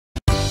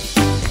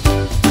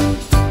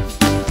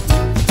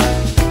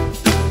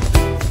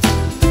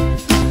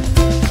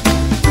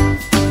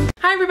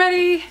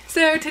everybody!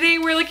 So today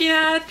we're looking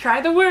at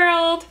Try the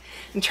World.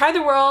 And Try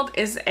the World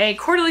is a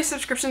quarterly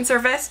subscription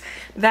service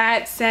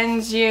that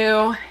sends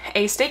you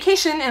a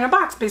staycation in a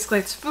box. Basically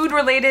it's food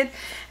related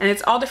and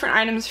it's all different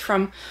items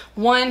from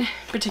one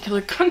particular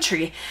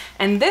country.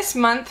 And this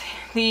month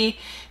the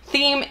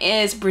theme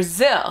is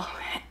Brazil.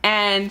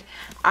 And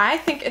I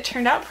think it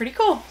turned out pretty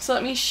cool. So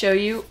let me show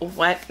you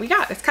what we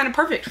got. It's kind of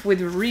perfect with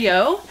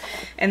Rio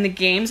and the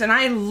games. And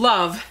I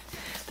love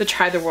the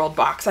Try the World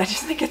box. I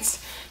just think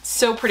it's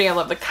so pretty. I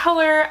love the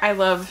color. I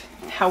love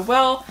how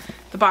well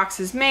the box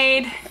is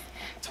made.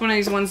 It's one of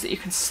these ones that you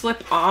can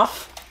slip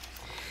off.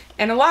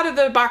 And a lot of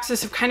the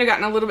boxes have kind of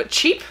gotten a little bit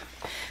cheap.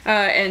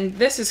 And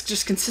this is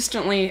just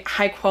consistently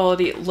high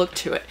quality look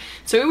to it.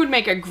 So it would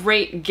make a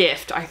great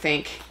gift, I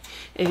think.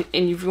 And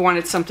if you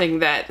wanted something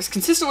that is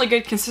consistently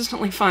good,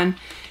 consistently fun,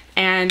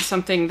 and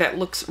something that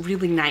looks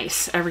really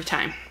nice every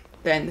time,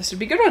 then this would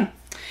be a good one.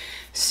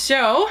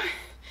 So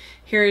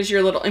here's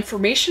your little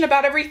information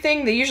about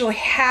everything. They usually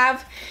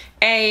have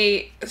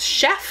a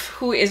chef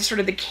who is sort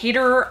of the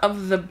caterer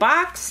of the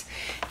box,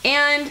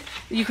 and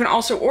you can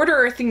also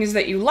order things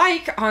that you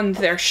like on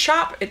their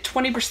shop at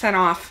 20%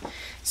 off.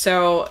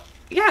 So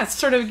yeah, it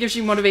sort of gives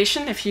you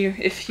motivation if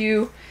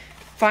you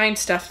find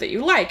stuff that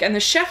you like. And the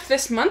chef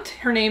this month,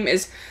 her name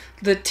is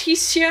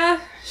Leticia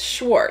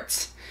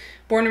Schwartz.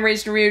 Born and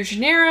raised in Rio de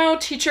Janeiro,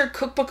 teacher,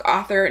 cookbook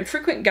author, and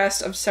frequent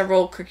guest of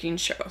several cooking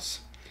shows.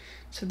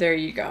 So there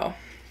you go.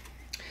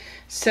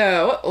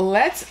 So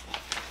let's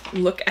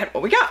look at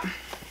what we got.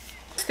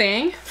 Next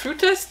thing,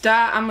 Frutas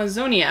da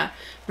Amazonia,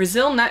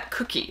 Brazil nut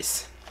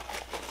cookies.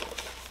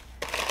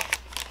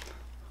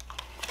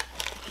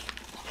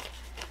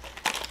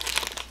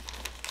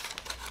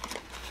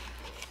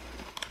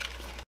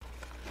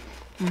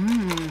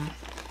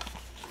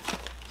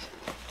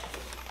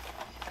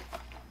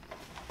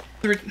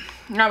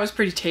 That was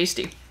pretty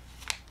tasty.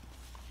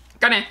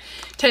 Kinda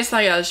tastes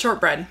like a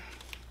shortbread.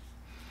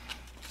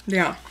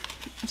 Yeah.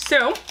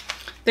 So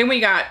then we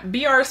got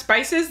BR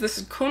Spices. This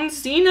is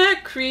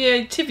Cozinha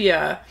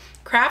Creativa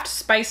Craft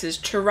Spices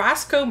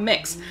Churrasco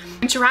Mix.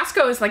 And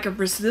churrasco is like a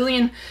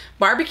Brazilian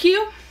barbecue.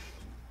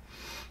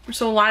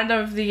 So a lot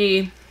of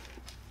the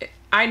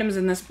items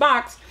in this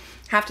box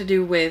have to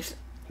do with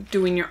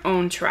doing your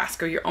own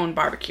churrasco, your own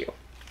barbecue.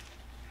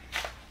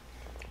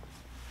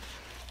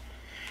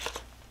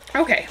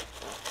 Okay.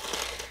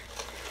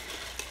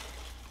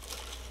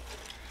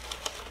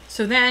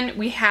 So then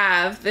we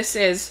have, this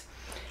is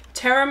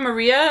Terra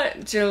Maria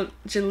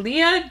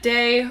Gelia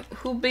de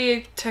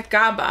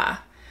Jabuticaba.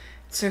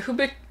 It's a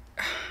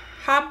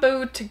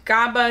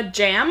Jabuticaba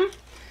jam.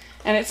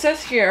 And it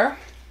says here,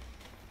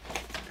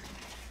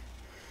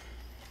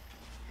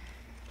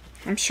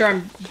 I'm sure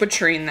I'm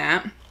butchering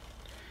that.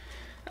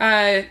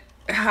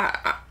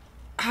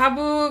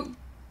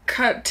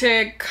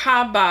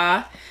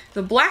 Jabuticaba,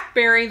 the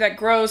blackberry that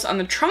grows on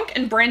the trunk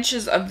and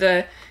branches of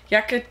the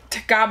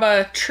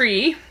Jabuticaba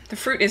tree. The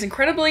fruit is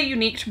incredibly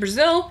unique to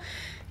Brazil.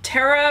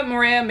 Terra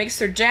Maria makes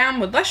their jam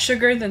with less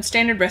sugar than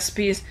standard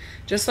recipes,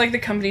 just like the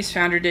company's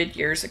founder did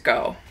years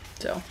ago.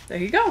 So there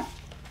you go.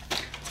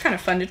 It's kind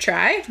of fun to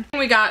try.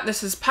 We got,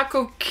 this is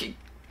Paco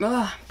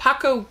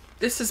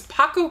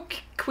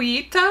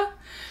Quita,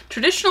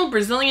 traditional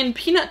Brazilian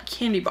peanut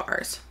candy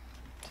bars.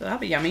 So that'll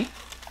be yummy.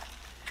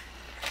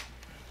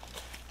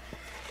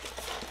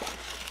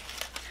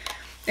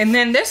 And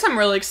then this, I'm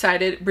really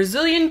excited,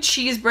 Brazilian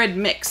cheese bread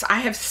mix. I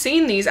have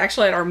seen these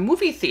actually at our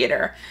movie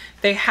theater.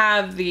 They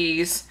have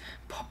these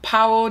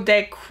pão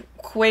de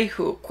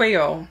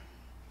queijo.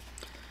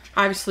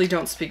 I obviously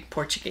don't speak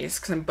Portuguese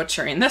because I'm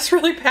butchering this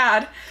really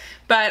bad.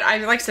 But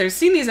like I said, I've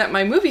seen these at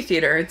my movie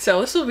theater. And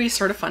so this will be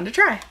sort of fun to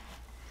try.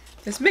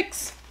 This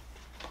mix.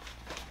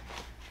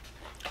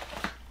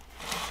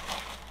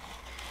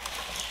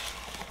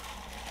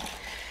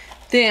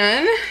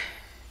 Then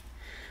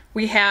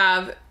we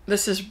have,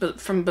 this is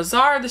from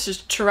Bazaar. This is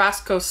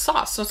churrasco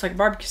sauce. So it's like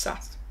barbecue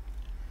sauce.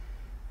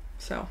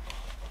 So.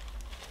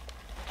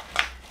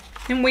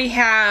 And we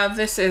have,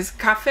 this is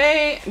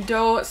Café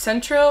do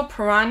Centro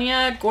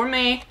Piranha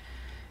Gourmet.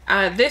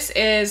 This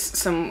is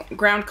some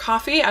ground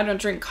coffee. I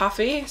don't drink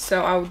coffee,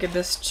 so I will give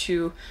this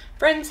to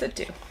friends that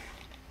do.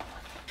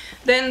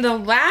 Then the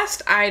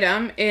last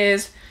item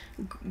is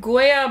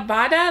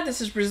Goiabada. This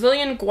is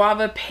Brazilian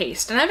guava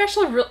paste. And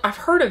I've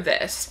heard of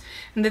this,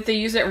 and that they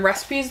use it in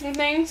recipes and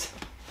things.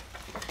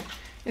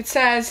 It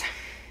says,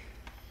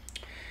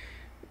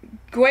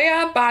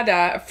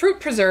 Goiabada, a fruit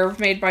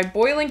preserve made by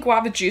boiling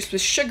guava juice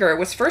with sugar,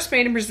 was first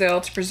made in Brazil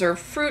to preserve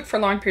fruit for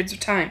long periods of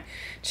time.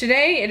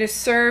 Today, it is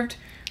served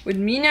with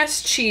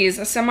Minas cheese,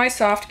 a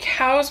semi-soft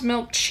cow's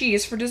milk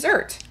cheese for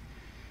dessert.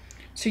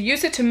 So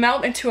use it to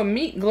melt into a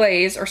meat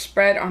glaze or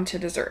spread onto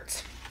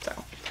desserts.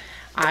 So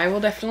I will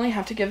definitely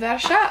have to give that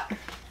a shot.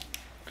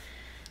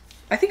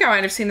 I think I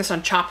might have seen this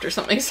on Chopped or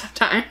something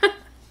sometime.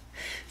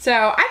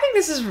 So I think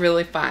this is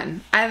really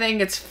fun. I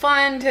think it's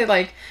fun to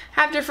like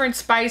have different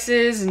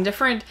spices and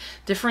different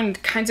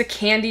kinds of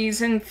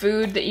candies and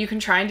food that you can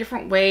try in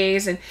different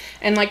ways. And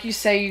like you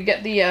say, you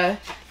get the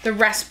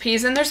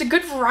recipes, and there's a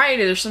good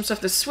variety. There's some stuff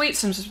that's sweet,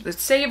 some stuff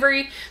that's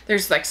savory.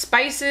 There's like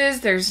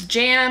spices, there's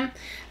jam,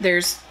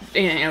 there's,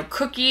 you know,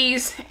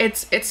 cookies.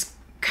 It's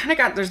kind of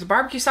got, there's the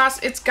barbecue sauce.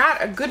 It's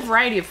got a good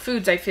variety of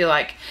foods, I feel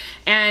like.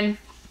 And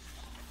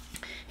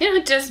you know,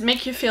 it does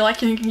make you feel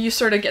like you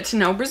sort of get to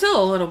know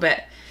Brazil a little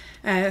bit.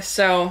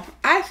 So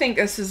I think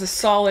this is a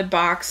solid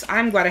box.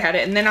 I'm glad I had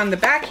it. And then on the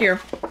back here,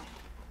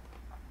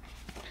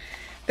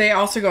 they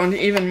also go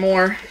into even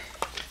more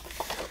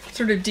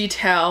sort of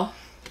detail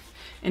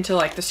into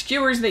like the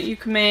skewers that you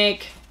can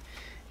make.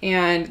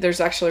 And there's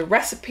actually a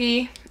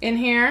recipe in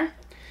here,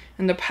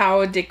 and the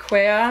pão de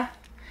queijo,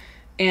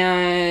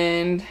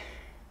 and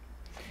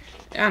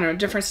I don't know,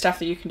 different stuff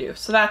that you can do.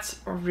 So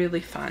that's really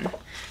fun.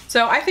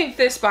 So I think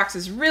this box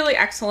is really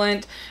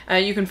excellent.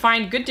 You can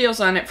find good deals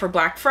on it for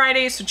Black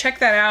Friday, so check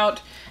that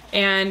out.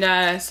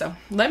 And so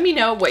let me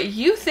know what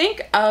you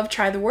think of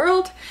Try the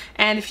World,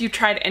 and if you've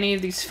tried any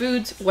of these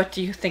foods, what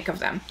do you think of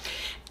them?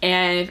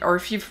 And, or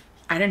if you've,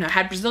 I don't know,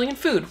 had Brazilian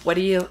food, what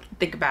do you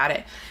think about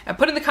it?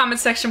 Put in the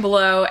comments section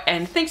below,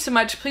 and thanks so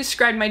much. Please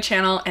subscribe to my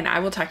channel, and I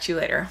will talk to you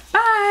later.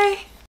 Bye!